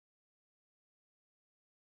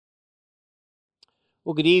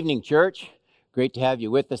Well, good evening, church. Great to have you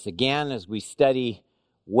with us again as we study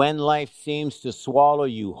When Life Seems to Swallow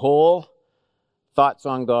You Whole, Thoughts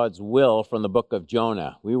on God's Will from the book of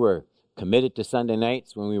Jonah. We were committed to Sunday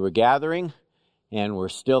nights when we were gathering, and we're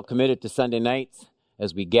still committed to Sunday nights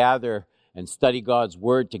as we gather and study God's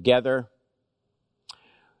Word together.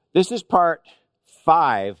 This is part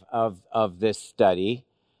 5 of this study,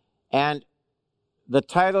 and the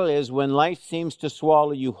title is When Life Seems to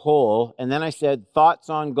Swallow You Whole, and then I said Thoughts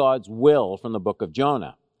on God's Will from the book of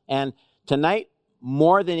Jonah. And tonight,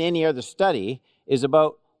 more than any other study, is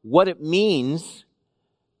about what it means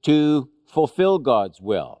to fulfill God's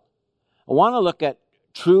will. I want to look at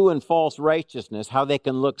true and false righteousness, how they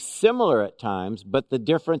can look similar at times, but the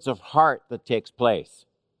difference of heart that takes place.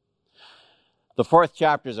 The 4th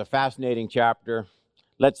chapter is a fascinating chapter.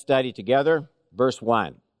 Let's study together. Verse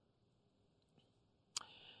 1.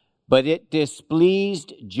 But it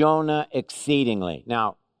displeased Jonah exceedingly.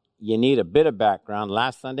 Now, you need a bit of background.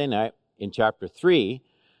 Last Sunday night, in chapter 3,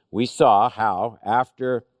 we saw how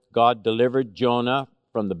after God delivered Jonah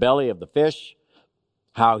from the belly of the fish,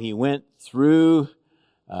 how he went through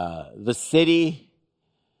the city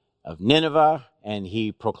of Nineveh, and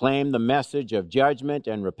he proclaimed the message of judgment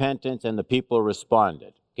and repentance, and the people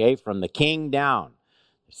responded. Okay, from the king down,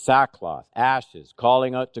 sackcloth, ashes,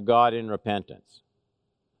 calling out to God in repentance.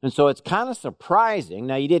 And so it's kind of surprising.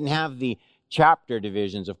 Now, you didn't have the chapter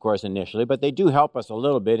divisions, of course, initially, but they do help us a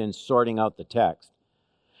little bit in sorting out the text.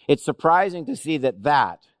 It's surprising to see that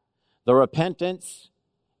the repentance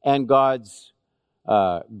and God's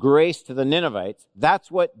grace to the Ninevites, that's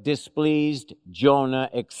what displeased Jonah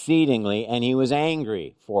exceedingly, and he was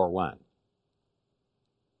angry for one.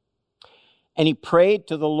 And he prayed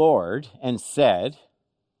to the Lord and said,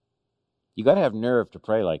 you got to have nerve to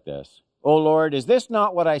pray like this. O Lord, is this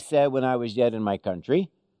not what I said when I was yet in my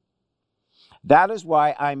country? That is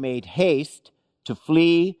why I made haste to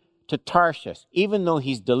flee to Tarshish. Even though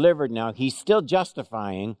he's delivered now, he's still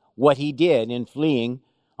justifying what he did in fleeing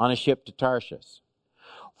on a ship to Tarshish.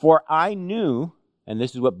 For I knew, and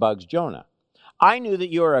this is what bugs Jonah, I knew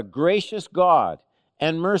that you are a gracious God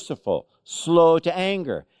and merciful, slow to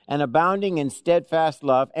anger, and abounding in steadfast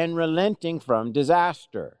love, and relenting from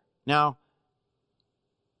disaster. Now,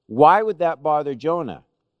 why would that bother Jonah?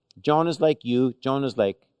 Jonah's like you. Jonah's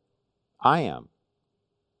like I am.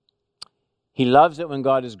 He loves it when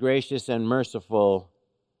God is gracious and merciful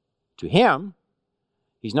to him.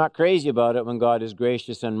 He's not crazy about it when God is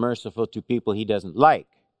gracious and merciful to people he doesn't like.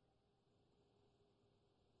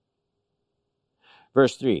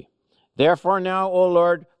 Verse 3. Therefore now, O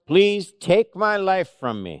Lord, please take my life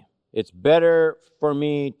from me. It's better for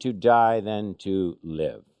me to die than to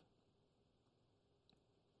live.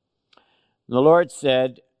 And the Lord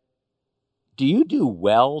said, do you do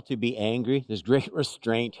well to be angry? There's great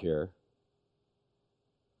restraint here.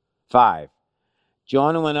 5.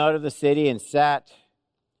 Jonah went out of the city and sat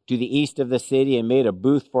to the east of the city and made a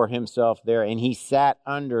booth for himself there. And he sat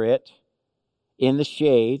under it in the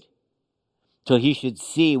shade till he should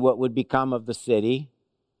see what would become of the city.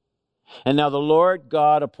 And now the Lord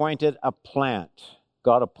God appointed a plant.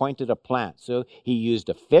 God appointed a plant. So he used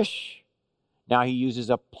a fish. Now he uses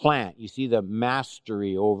a plant. You see the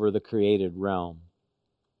mastery over the created realm.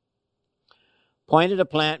 Pointed a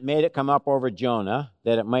plant, made it come up over Jonah,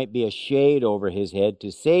 that it might be a shade over his head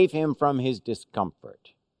to save him from his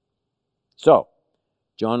discomfort. So,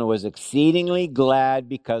 Jonah was exceedingly glad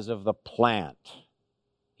because of the plant.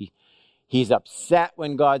 He's upset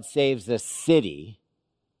when God saves the city.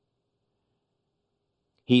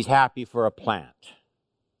 He's happy for a plant.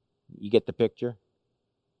 You get the picture?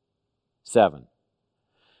 7.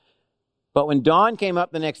 But when dawn came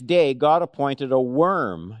up the next day, God appointed a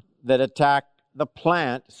worm that attacked the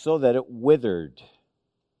plant so that it withered.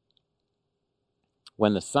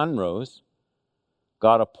 When the sun rose,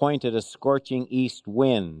 God appointed a scorching east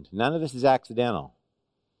wind. None of this is accidental.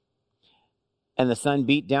 And the sun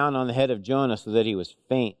beat down on the head of Jonah so that he was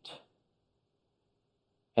faint.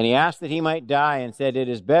 And he asked that he might die and said, it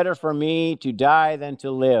is better for me to die than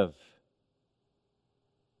to live.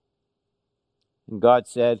 And God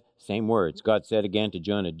said, same words, God said again to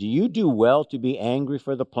Jonah, do you do well to be angry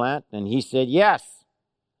for the plant? And he said, yes,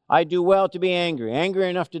 I do well to be angry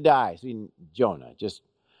enough to die. See, Jonah, just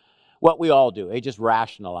what we all do, just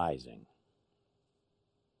rationalizing.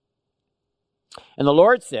 And the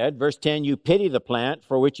Lord said, verse 10, you pity the plant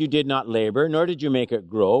for which you did not labor, nor did you make it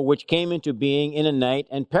grow, which came into being in a night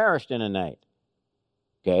and perished in a night.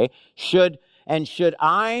 Okay, should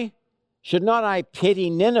I should not I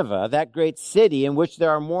pity Nineveh, that great city in which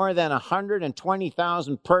there are more than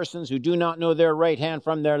 120,000 persons who do not know their right hand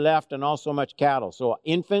from their left, and also much cattle? So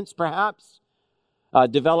infants, perhaps,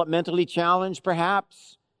 developmentally challenged,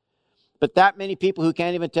 perhaps, but that many people who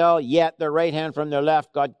can't even tell yet their right hand from their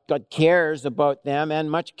left. God cares about them,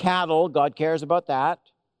 and much cattle. God cares about that.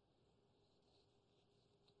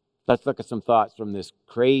 Let's look at some thoughts from this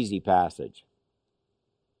crazy passage.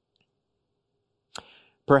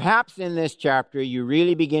 Perhaps in this chapter, you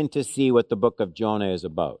really begin to see what the book of Jonah is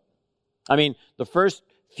about. I mean, the first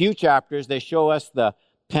few chapters, they show us the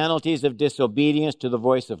penalties of disobedience to the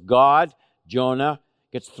voice of God. Jonah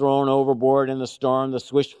gets thrown overboard in the storm.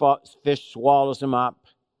 The fish swallows him up.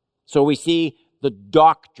 So we see the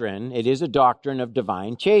doctrine. It is a doctrine of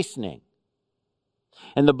divine chastening.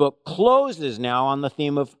 And the book closes now on the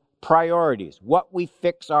theme of priorities. What we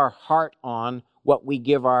fix our heart on, what we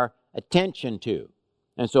give our attention to.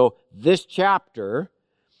 And so this chapter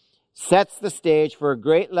sets the stage for a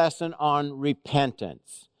great lesson on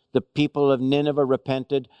repentance. The people of Nineveh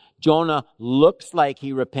repented. Jonah looks like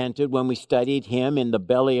he repented when we studied him in the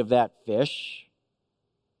belly of that fish.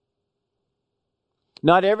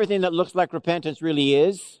 Not everything that looks like repentance really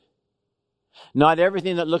is. Not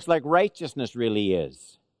everything that looks like righteousness really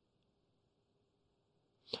is.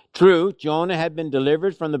 True, Jonah had been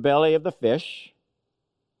delivered from the belly of the fish.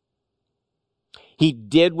 He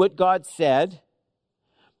did what God said,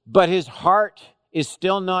 but his heart is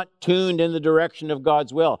still not tuned in the direction of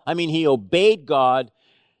God's will. I mean, he obeyed God,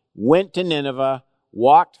 went to Nineveh,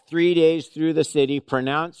 walked 3 days through the city,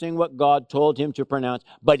 pronouncing what God told him to pronounce,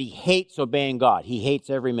 but he hates obeying God. He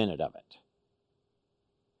hates every minute of it.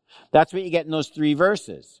 That's what you get in those 3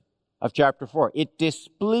 verses of chapter 4. It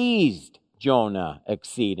displeased Jonah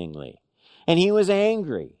exceedingly, and he was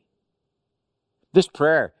angry. This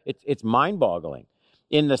prayer, it's mind-boggling.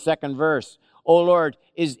 In the second verse, "O Lord,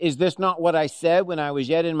 is this not what I said when I was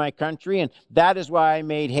yet in my country? And that is why I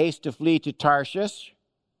made haste to flee to Tarshish."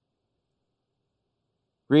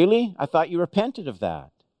 Really? I thought you repented of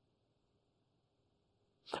that.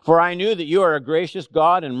 "For I knew that you are a gracious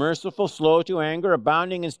God and merciful, slow to anger,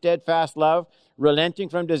 abounding in steadfast love, relenting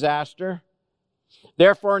from disaster.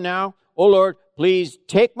 Therefore now, O Lord, please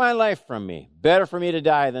take my life from me. Better for me to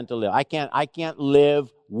die than to live." I can't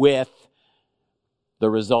live with the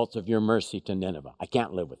results of your mercy to Nineveh. I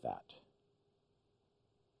can't live with that.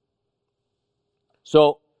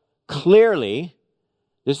 So clearly,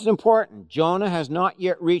 this is important. Jonah has not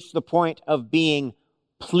yet reached the point of being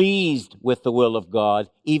pleased with the will of God,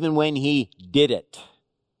 even when he did it.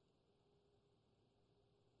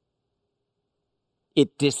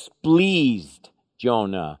 It displeased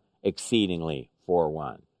Jonah exceedingly,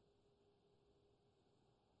 4:1.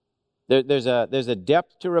 There's a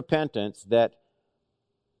depth to repentance that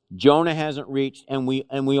Jonah hasn't reached, and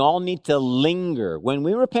we all need to linger. When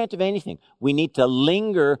we repent of anything, we need to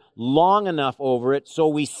linger long enough over it so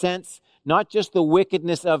we sense not just the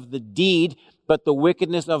wickedness of the deed, but the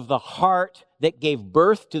wickedness of the heart that gave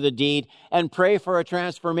birth to the deed, and pray for a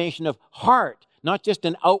transformation of heart, not just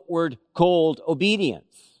an outward cold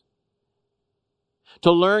obedience.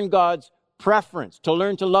 To learn God's preference, to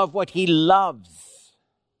learn to love what he loves.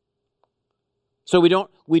 So we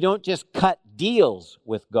don't just cut deals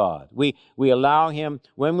with God. We allow him,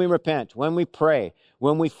 when we repent, when we pray,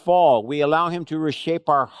 when we fall, we allow him to reshape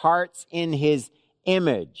our hearts in his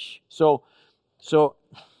image. So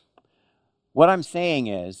what I'm saying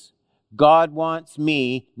is, God wants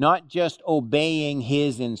me not just obeying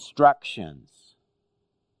his instructions.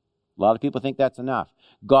 A lot of people think that's enough.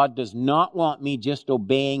 God does not want me just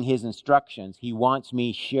obeying his instructions. He wants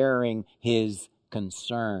me sharing his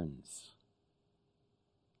concerns.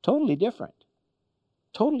 Totally different.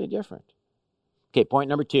 Totally different. Okay, point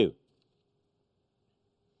number 2.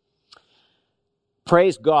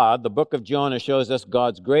 Praise God, the book of Jonah shows us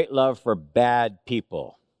God's great love for bad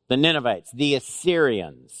people. The Ninevites, the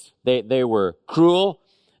Assyrians, they were cruel,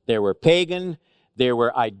 they were pagan, they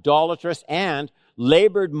were idolatrous, and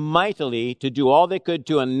labored mightily to do all they could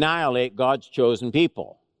to annihilate God's chosen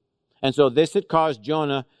people. And so this had caused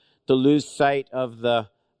Jonah to lose sight of the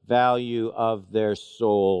value of their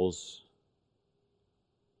souls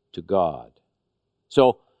to God.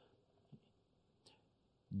 So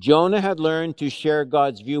Jonah had learned to share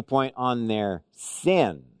God's viewpoint on their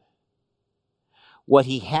sin. What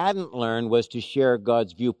he hadn't learned was to share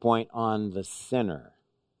God's viewpoint on the sinner.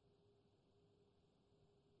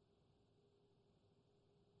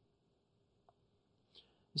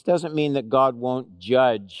 This doesn't mean that God won't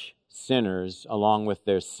judge sinners along with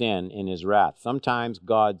their sin in his wrath. Sometimes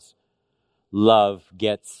God's love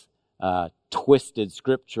gets twisted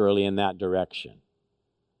scripturally in that direction.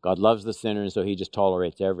 God loves the sinner, and so he just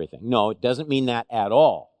tolerates everything. No, it doesn't mean that at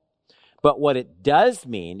all. But what it does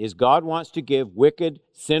mean is God wants to give wicked,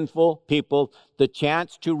 sinful people the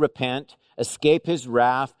chance to repent, escape his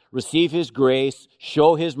wrath, receive his grace,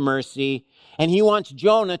 show his mercy. And he wants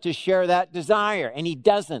Jonah to share that desire, and he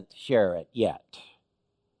doesn't share it yet.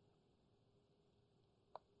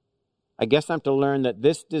 I guess I'm to learn that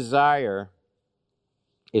this desire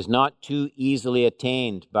is not too easily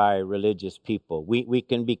attained by religious people. We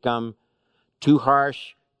can become too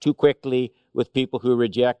harsh too quickly with people who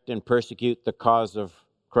reject and persecute the cause of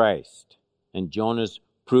Christ. And Jonah's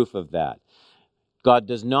proof of that. God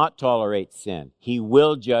does not tolerate sin. He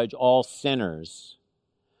will judge all sinners.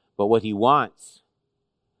 But what he wants,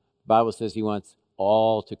 the Bible says he wants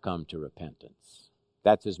all to come to repentance.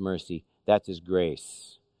 That's his mercy. That's his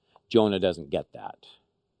grace. Jonah doesn't get that.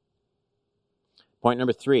 Point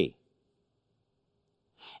number 3.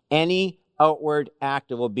 Any outward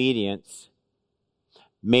act of obedience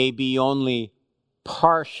may be only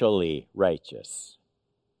partially righteous.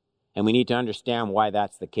 And we need to understand why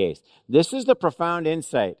that's the case. This is the profound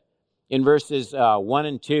insight in verses 1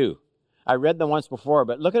 and 2. I read them once before,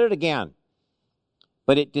 but look at it again.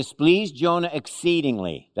 But it displeased Jonah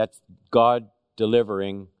exceedingly. That's God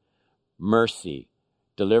delivering mercy,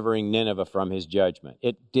 delivering Nineveh from his judgment.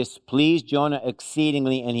 It displeased Jonah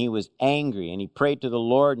exceedingly, and he was angry. And he prayed to the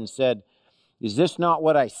Lord and said, "Is this not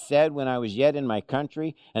what I said when I was yet in my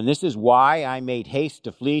country? And this is why I made haste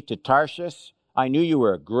to flee to Tarshish? I knew you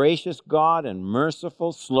were a gracious God and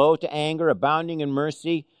merciful, slow to anger, abounding in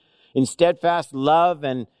mercy, in steadfast love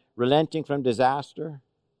and relenting from disaster."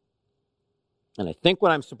 And I think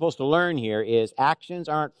what I'm supposed to learn here is actions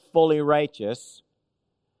aren't fully righteous,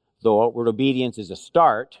 though outward obedience is a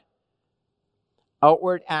start.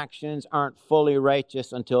 Outward actions aren't fully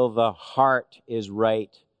righteous until the heart is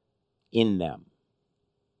right in them.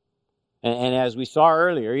 And as we saw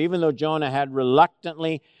earlier, even though Jonah had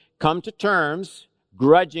reluctantly come to terms,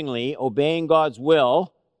 grudgingly obeying God's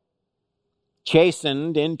will,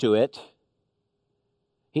 chastened into it,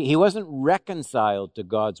 he wasn't reconciled to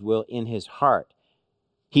God's will in his heart.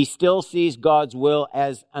 He still sees God's will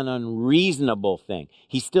as an unreasonable thing.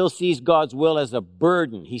 He still sees God's will as a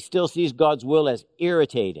burden. He still sees God's will as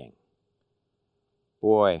irritating.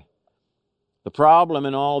 Boy, the problem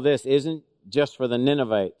in all this isn't just for the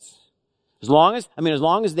Ninevites. As long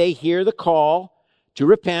as they hear the call to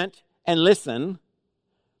repent and listen,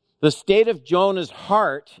 the state of Jonah's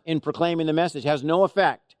heart in proclaiming the message has no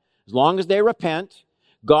effect. As long as they repent,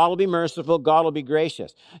 God will be merciful, God will be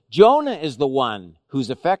gracious. Jonah is the one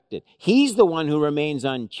who's affected. He's the one who remains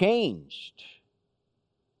unchanged.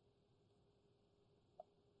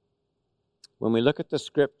 When we look at the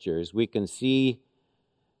scriptures, we can see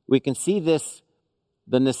this,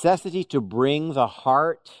 the necessity to bring the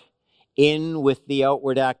heart in with the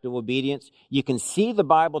outward act of obedience. You can see the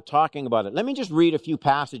Bible talking about it. Let me just read a few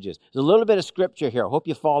passages. There's a little bit of scripture here. I hope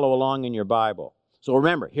you follow along in your Bible. So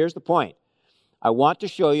remember, here's the point. I want to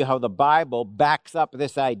show you how the Bible backs up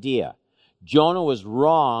this idea. Jonah was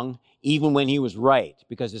wrong even when he was right,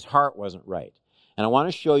 because his heart wasn't right. And I want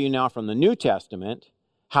to show you now from the New Testament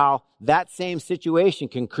how that same situation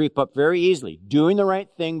can creep up very easily, doing the right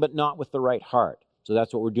thing but not with the right heart. So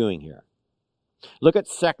that's what we're doing here. Look at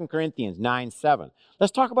 2 Corinthians 9:7.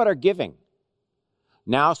 Let's talk about our giving.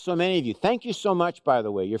 Now, so many of you, thank you so much, by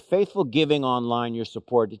the way, your faithful giving online, your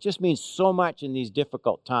support. It just means so much in these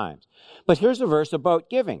difficult times. But here's a verse about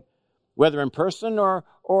giving, whether in person or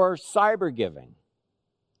cyber giving.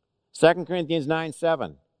 2 Corinthians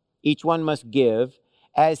 9:7. Each one must give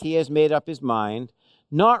as he has made up his mind,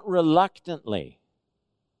 not reluctantly,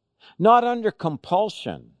 not under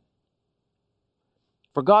compulsion.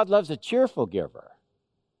 For God loves a cheerful giver.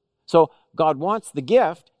 So God wants the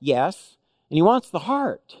gift, yes, and he wants the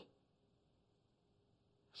heart.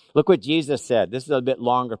 Look what Jesus said. This is a bit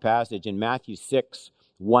longer passage in Matthew 6,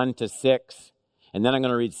 1-6. And then I'm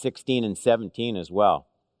going to read 16 and 17 as well.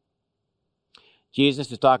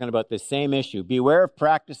 Jesus is talking about this same issue. Beware of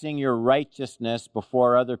practicing your righteousness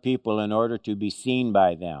before other people in order to be seen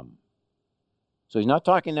by them. So he's not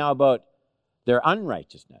talking now about their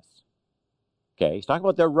unrighteousness. Okay, he's talking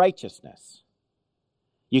about their righteousness.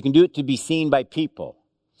 You can do it to be seen by people.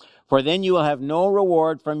 For then you will have no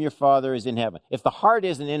reward from your Father who is in heaven. If the heart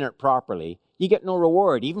isn't in it properly, you get no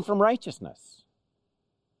reward, even from righteousness.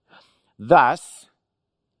 Thus,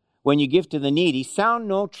 when you give to the needy, sound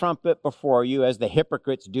no trumpet before you, as the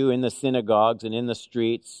hypocrites do in the synagogues and in the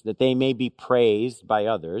streets, that they may be praised by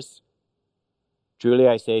others. Truly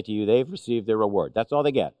I say to you, they've received their reward. That's all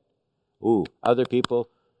they get. Other people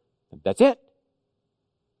That's it.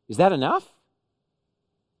 Is that enough?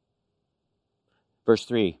 Verse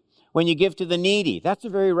 3, when you give to the needy, that's a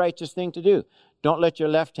very righteous thing to do. Don't let your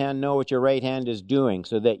left hand know what your right hand is doing,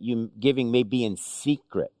 so that you giving may be in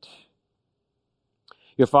secret.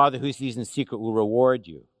 Your Father who sees in secret will reward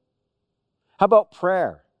you. How about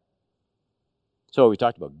prayer? So we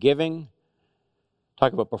talked about giving,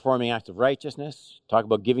 talked about performing acts of righteousness, talked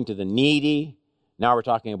about giving to the needy. Now we're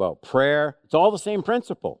talking about prayer. It's all the same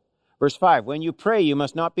principle. Verse 5, when you pray, you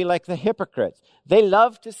must not be like the hypocrites. They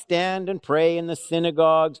love to stand and pray in the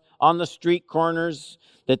synagogues, on the street corners,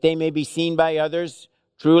 that they may be seen by others.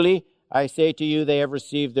 Truly, I say to you, they have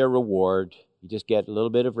received their reward. You just get a little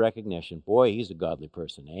bit of recognition. Boy, he's a godly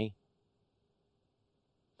person, eh?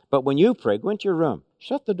 But when you pray, go into your room,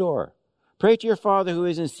 shut the door. Pray to your Father who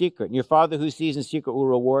is in secret, and your Father who sees in secret will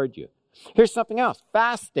reward you. Here's something else,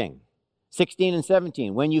 fasting. 16 and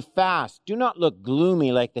 17, when you fast, do not look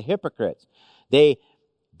gloomy like the hypocrites. They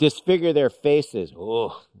disfigure their faces.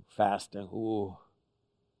 Oh, fasting. Oh.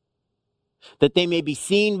 That they may be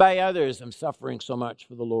seen by others. I'm suffering so much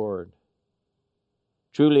for the Lord.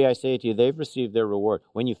 Truly, I say to you, they've received their reward.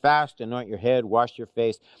 When you fast, anoint your head, wash your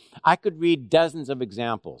face. I could read dozens of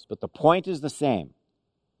examples, but the point is the same.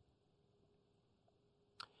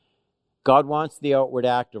 God wants the outward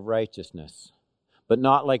act of righteousness, but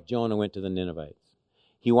not like Jonah went to the Ninevites.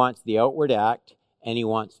 He wants the outward act, and he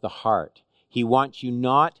wants the heart. He wants you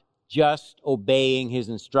not just obeying his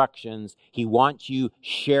instructions. He wants you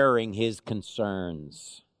sharing his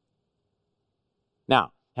concerns.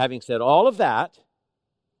 Now, having said all of that,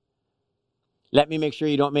 let me make sure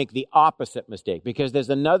you don't make the opposite mistake, because there's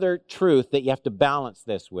another truth that you have to balance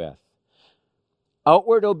this with.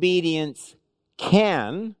 Outward obedience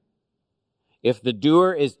can, if the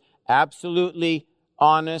doer is absolutely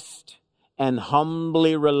honest and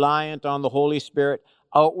humbly reliant on the Holy Spirit,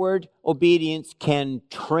 outward obedience can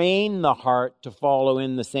train the heart to follow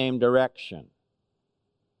in the same direction.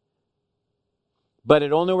 But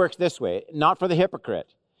it only works this way, not for the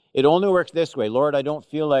hypocrite. It only works this way. Lord, I don't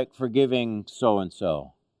feel like forgiving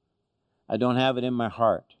so-and-so. I don't have it in my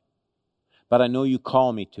heart. But I know you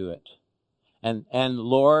call me to it. And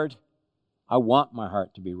Lord, I want my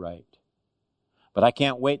heart to be right. But I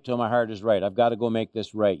can't wait till my heart is right. I've got to go make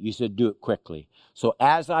this right. You said do it quickly. So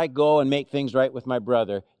as I go and make things right with my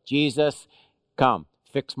brother, Jesus, come,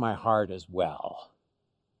 fix my heart as well.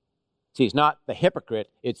 See, it's not the hypocrite,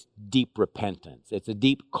 it's deep repentance. It's a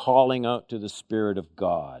deep calling out to the Spirit of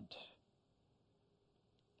God.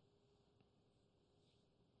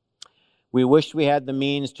 We wish we had the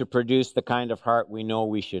means to produce the kind of heart we know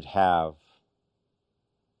we should have.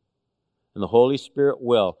 And the Holy Spirit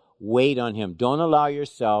will. Wait on him. Don't allow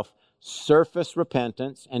yourself surface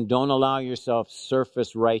repentance, and don't allow yourself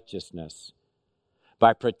surface righteousness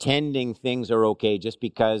by pretending things are okay just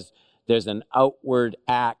because there's an outward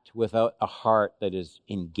act without a heart that is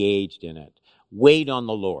engaged in it. Wait on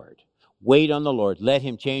the Lord. Wait on the Lord. Let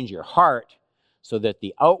him change your heart so that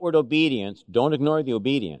the outward obedience, don't ignore the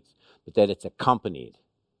obedience, but that it's accompanied.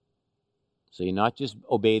 So you not just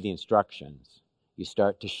obey the instructions, you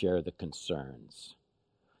start to share the concerns.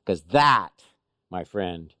 Because that, my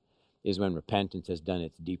friend, is when repentance has done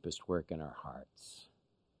its deepest work in our hearts.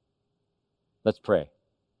 Let's pray.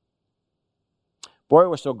 Boy,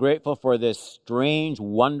 we're so grateful for this strange,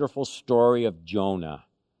 wonderful story of Jonah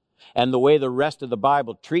and the way the rest of the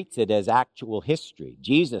Bible treats it as actual history.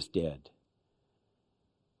 Jesus did.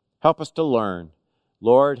 Help us to learn.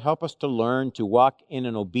 Lord, help us to learn to walk in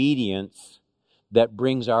an obedience that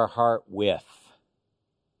brings our heart with,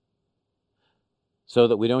 so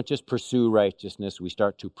that we don't just pursue righteousness, we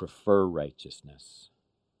start to prefer righteousness.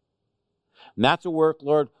 And that's a work,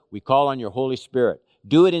 Lord, we call on your Holy Spirit.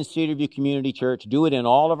 Do it in Cedarview Community Church. Do it in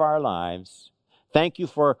all of our lives. Thank you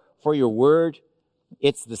for your word.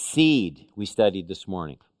 It's the seed we studied this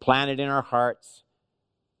morning. Plant it in our hearts.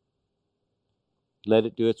 Let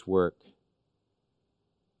it do its work.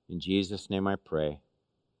 In Jesus' name I pray.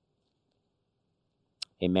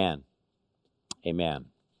 Amen. Amen.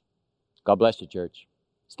 God bless you, church.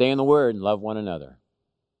 Stay in the Word and love one another.